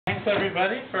thanks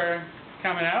everybody for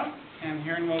coming out and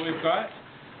hearing what we've got.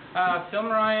 Film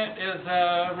Riot is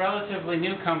a relatively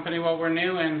new company. Well, we're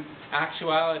new in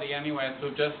actuality anyways.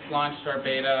 We've just launched our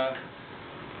beta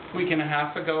a week and a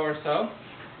half ago or so.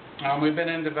 We've been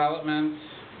in development,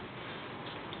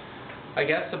 I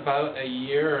guess, about a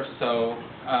year or so.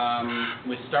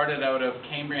 We started out of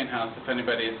Cambrian House. If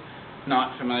anybody's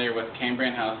not familiar with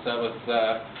Cambrian House, that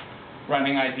was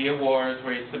running idea wars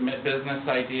where you submit business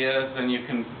ideas and you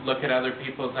can look at other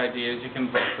people's ideas, you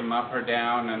can vote them up or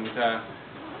down and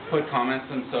put comments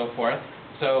and so forth.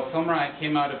 So Film Riot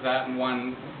came out of that and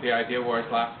won the idea wars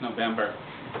last November.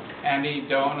 Andy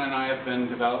Doan and I have been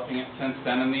developing it since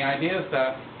then, and the idea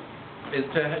is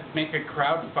to make a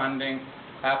crowdfunding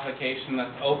application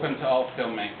that's open to all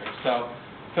filmmakers. So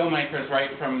filmmakers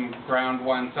right from ground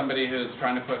one, somebody who's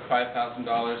trying to put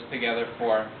 $5,000 together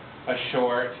for a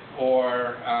short,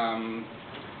 or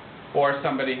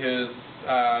somebody who's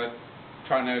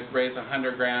trying to raise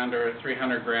 $100,000 or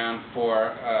 $300,000 for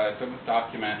a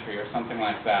documentary or something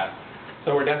like that.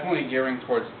 So we're definitely gearing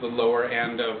towards the lower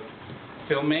end of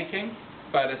filmmaking,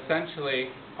 but essentially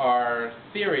our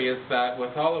theory is that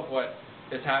with all of what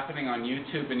is happening on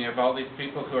YouTube, and you have all these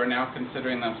people who are now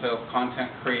considering themselves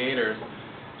content creators,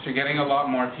 so you're getting a lot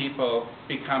more people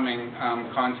becoming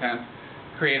content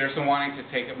creators and wanting to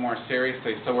take it more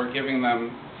seriously. So we're giving them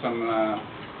some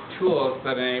tools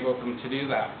that enable them to do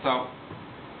that. So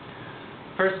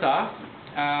first off,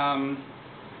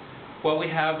 what we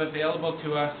have available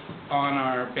to us on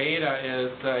our beta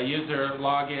is user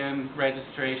login,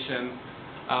 registration,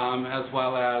 as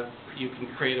well as you can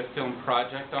create a film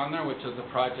project on there, which is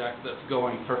a project that's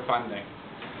going for funding.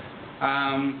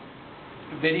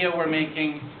 Video we're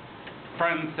making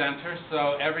front and center,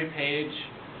 so every page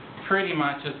pretty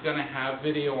much is going to have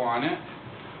video on it.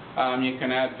 You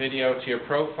can add video to your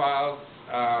profiles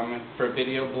for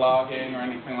video blogging or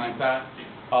anything like that.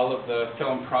 All of the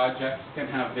film projects can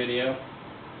have video.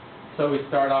 So we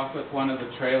start off with one of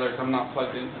the trailers. I'm not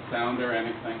plugged into sound or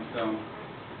anything, so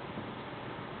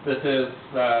this is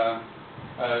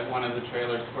one of the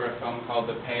trailers for a film called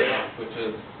The Payoff, which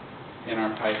is in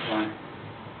our pipeline.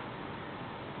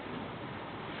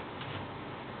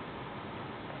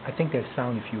 I think there's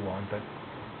sound if you want, but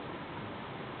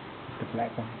the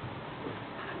black one.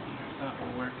 That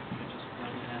will work if you just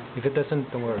plug it in. If it doesn't,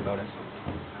 don't worry about it.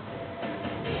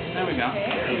 There we go.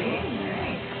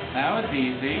 That was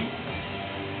easy.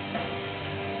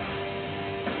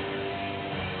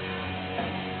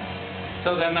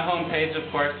 So then the home page, of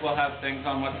course, will have things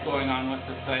on what's going on with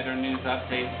the site, or news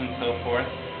updates and so forth.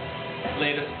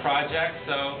 Latest project.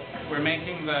 So we're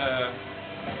making the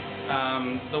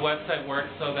website work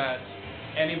so that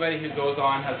anybody who goes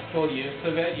on has full use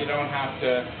of it. You don't have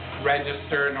to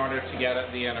register in order to get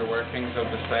at the inner workings of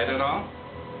the site at all.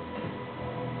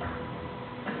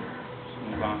 Just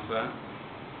move off that.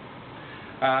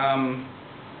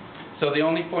 So the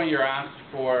only point you're asked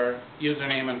for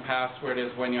username and password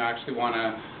is when you actually want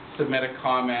to submit a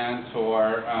comment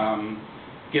or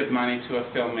give money to a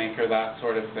filmmaker, that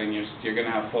sort of thing. You're going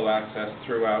to have full access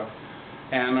throughout.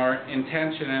 And our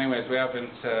intention, anyways, we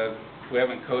haven't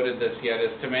coded this yet,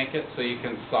 is to make it so you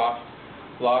can soft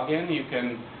log in. You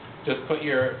can just put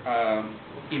your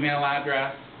email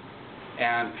address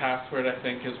and password, I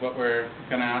think, is what we're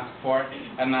going to ask for,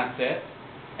 and that's it.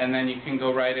 And then you can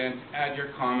go right in, add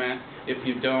your comment. If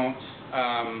you don't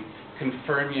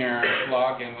confirm your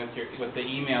login with the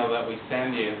email that we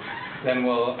send you, then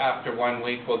after 1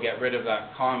 week, we'll get rid of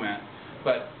that comment.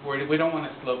 But we don't want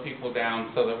to slow people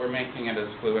down, so that we're making it as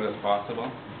fluid as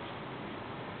possible.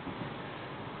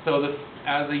 So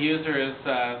as the user is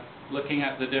looking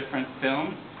at the different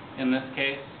films, in this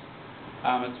case,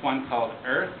 it's one called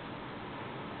Earth.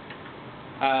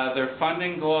 Their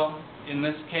funding goal, in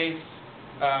this case,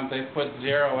 they put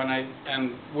 0,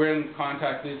 and we're in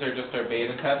contact. These are just our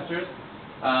beta testers.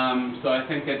 So I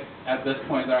think at this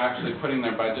point they're actually putting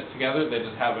their budget together. They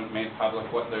just haven't made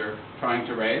public what they're trying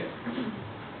to raise.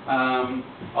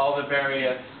 All the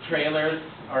various trailers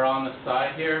are on the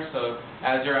side here. So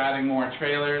as you're adding more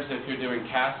trailers, if you're doing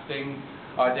casting,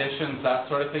 auditions, that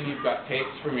sort of thing, you've got tapes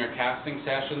from your casting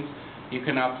sessions, you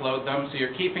can upload them. So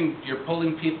you're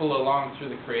pulling people along through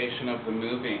the creation of the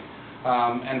movie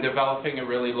and developing a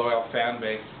really loyal fan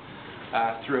base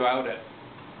throughout it.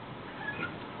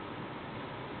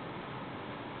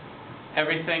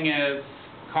 Everything is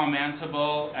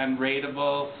commentable and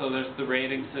rateable, so there's the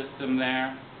rating system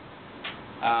there,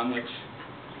 which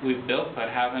we've built but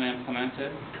haven't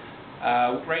implemented.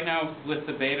 Right now with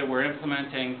the beta, we're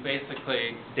implementing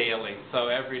basically daily, so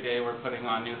every day we're putting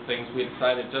on new things. We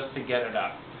decided just to get it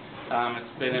up.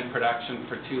 It's been in production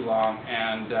for too long,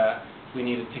 and we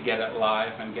needed to get it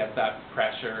live and get that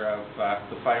pressure of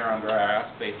the fire under our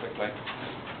ass, basically.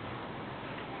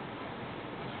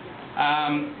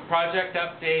 Project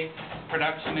updates,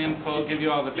 production info, give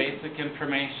you all the basic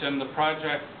information. The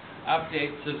project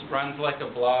updates runs like a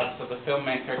blog, so the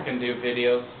filmmaker can do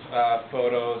videos,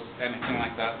 photos, anything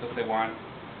like that that they want,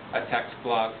 a text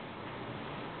blog.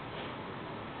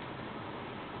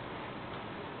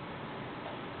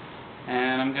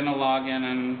 And I'm going to log in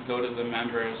and go to the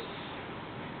members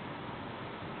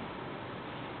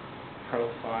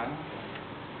profile.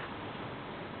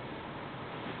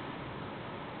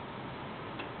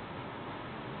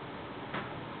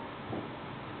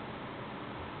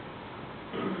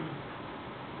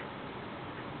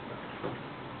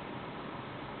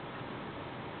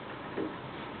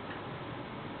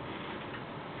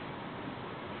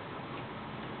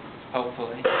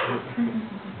 Hopefully.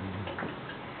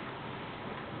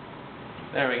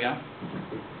 There we go.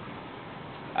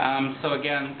 So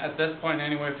again, at this point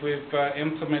anyway, if we've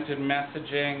implemented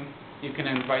messaging, you can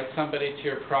invite somebody to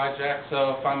your project.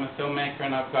 So if I'm a filmmaker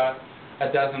and I've got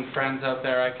a dozen friends out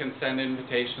there, I can send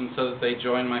invitations so that they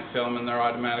join my film and they're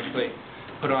automatically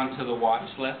put onto the watch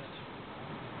list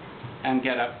and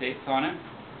get updates on it.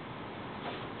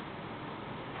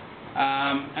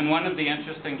 And one of the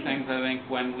interesting things I think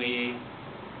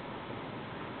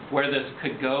where this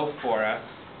could go for us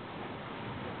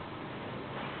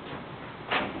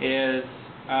is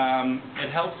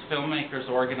it helps filmmakers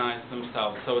organize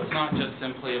themselves. So it's not just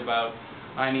simply about,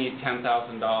 I need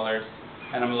 $10,000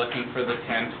 and I'm looking for the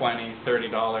 $10, $20,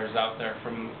 $30 out there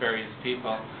from various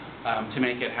people to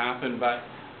make it happen, but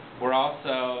we're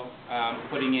also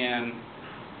putting in,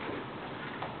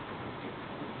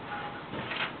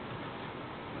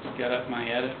 let's get up my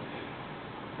edit,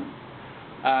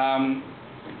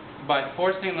 by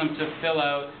forcing them to fill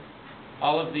out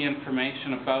all of the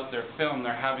information about their film,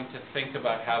 they're having to think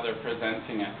about how they're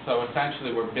presenting it. So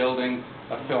essentially we're building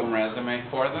a film resume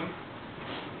for them.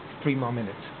 3 more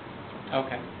minutes.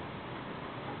 Okay.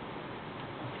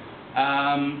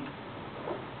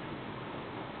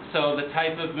 So the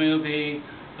type of movie,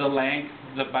 the length,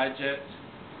 the budget,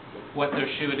 what they're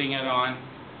shooting it on.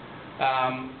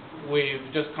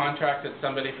 We've just contracted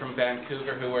somebody from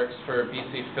Vancouver who works for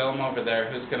BC Film over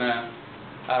there who's going to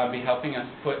be helping us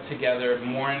put together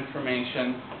more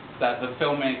information that the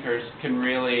filmmakers can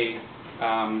really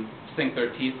sink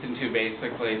their teeth into,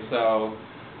 basically. So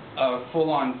a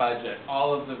full-on budget,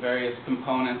 all of the various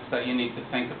components that you need to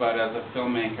think about as a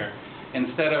filmmaker.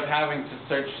 Instead of having to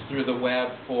search through the web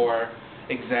for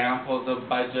examples of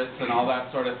budgets and all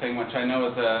that sort of thing, which I know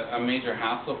is a major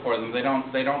hassle for them. They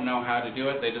don't know how to do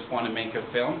it. They just want to make a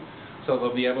film. So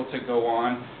they'll be able to go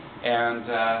on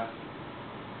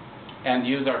and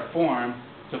use our form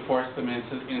to force them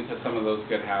into some of those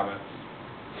good habits.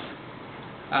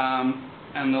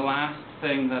 And the last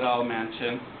thing that I'll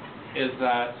mention is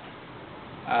that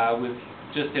we've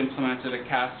just implemented a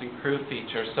cast and crew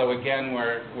feature. So again,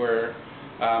 we're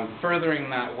furthering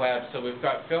that web. So we've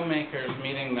got filmmakers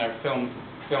meeting their film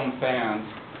fans,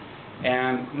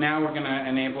 and now we're going to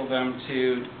enable them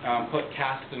to put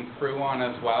cast and crew on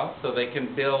as well, so they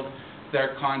can build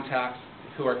their contacts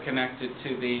who are connected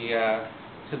to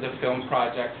the film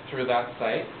project through that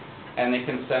site, and they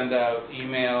can send out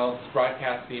emails,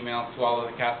 broadcast emails to all of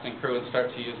the cast and crew and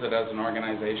start to use it as an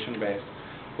organization base,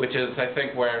 which is, I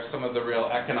think, where some of the real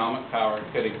economic power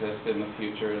could exist in the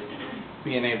future, is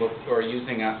being able to, or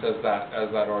using us as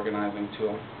that organizing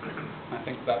tool. I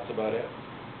think that's about it.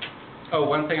 Oh,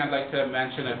 one thing I'd like to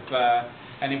mention, if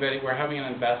anybody, we're having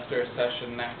an investor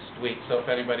session next week, so if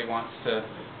anybody wants to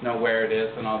know where it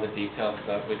is and all the details,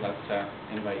 we'd like to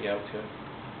invite you out to it.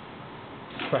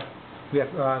 Right. We have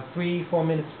 3-4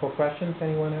 minutes for questions.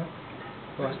 Anyone else?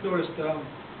 I just noticed,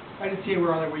 I didn't see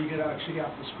anywhere on there where you could actually have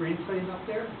the screenplays up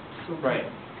there. So right.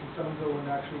 Can someone go and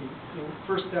actually,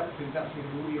 first step to investing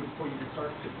in a movie before you can start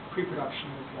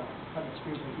pre-production is having a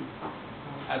screenplay.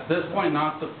 At this point,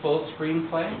 not the full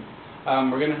screenplay.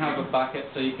 We're going to have a bucket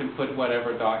so you can put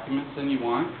whatever documents in you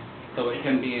want. So it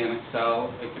can be an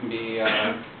Excel, it can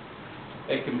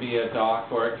be a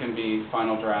doc, or it can be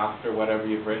final draft or whatever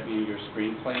you've written your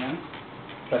screenplay in.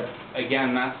 But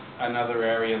again, that's another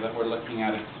area that we're looking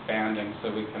at expanding,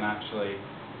 so we can actually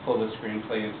pull the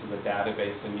screenplay into the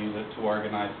database and use it to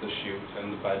organize the shoot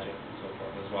and the budget and so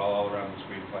forth as well, all around the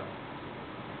screenplay.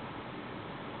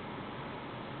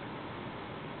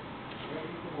 If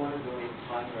you want to donate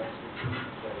time or expertise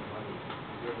instead of money,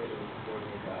 is there a way to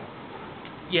coordinate that?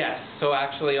 Yes, so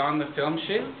actually on the film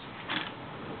shoot,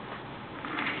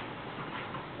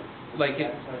 like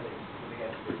it,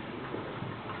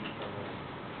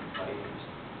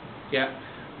 Yeah.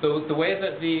 The way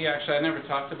that actually I never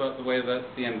talked about the way that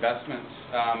the investment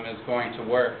is going to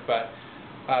work, but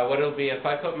what it'll be, if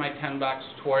I put my $10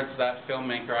 towards that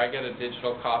filmmaker, I get a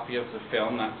digital copy of the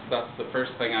film. That's the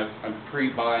first thing. I'm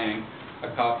pre-buying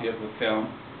a copy of the film.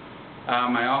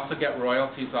 I also get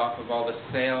royalties off of all the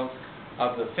sales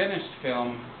of the finished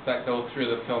film that go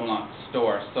through the Film Lot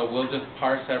store. So we'll just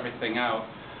parse everything out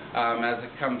as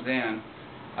it comes in,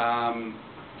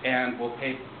 and we'll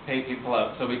pay people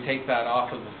out. So we take that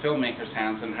off of the filmmaker's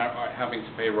hands and having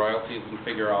to pay royalties and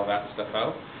figure all that stuff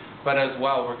out. But as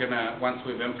well, we're gonna, once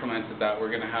we've implemented that, we're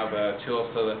gonna have a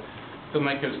tool so that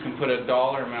filmmakers can put a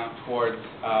dollar amount towards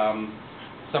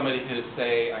somebody who's,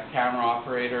 say, a camera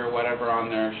operator or whatever on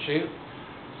their shoot.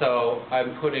 So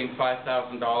I'm putting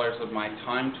 $5,000 of my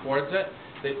time towards it.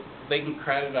 They can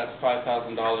credit us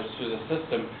 $5,000 through the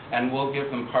system, and we'll give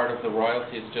them part of the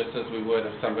royalties just as we would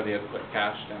if somebody had put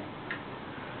cash down.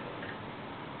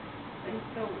 And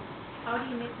so, how do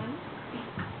you make money?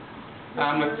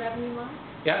 With your revenue line?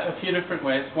 Yeah, a few different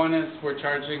ways. One is we're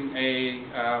charging a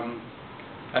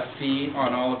fee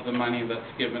on all of the money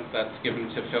that's given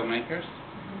to filmmakers.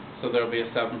 So there will be a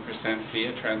 7% fee,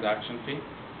 a transaction fee.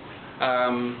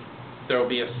 There will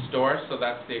be a store, so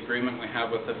that's the agreement we have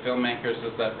with the filmmakers,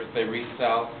 is that they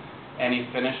resell any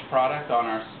finished product on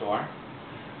our store,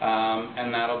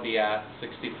 and that'll be at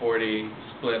 60-40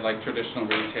 split, like traditional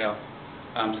retail.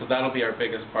 So that'll be our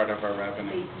biggest part of our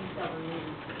revenue.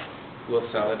 We'll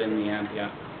sell it in the end, yeah.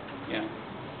 Yeah.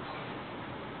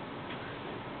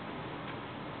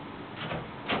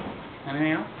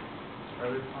 Anything else? Are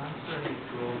there plans for any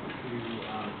tools to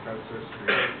crowdsource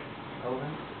creative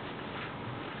elements?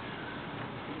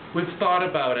 We've thought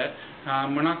about it.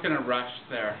 We're not going to rush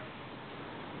there,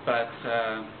 but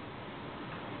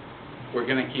we're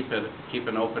going to keep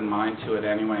an open mind to it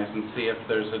anyways and see if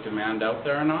there's a demand out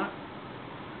there or not.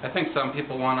 I think some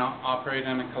people want to operate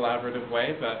in a collaborative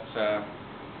way, but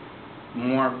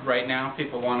more right now,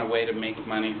 people want a way to make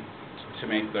money to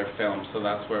make their film, so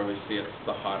that's where we see it's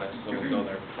the hottest, so we'll go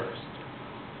there first.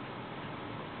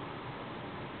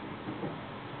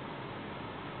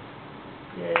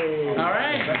 Yay. All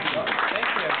right. Thank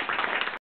you.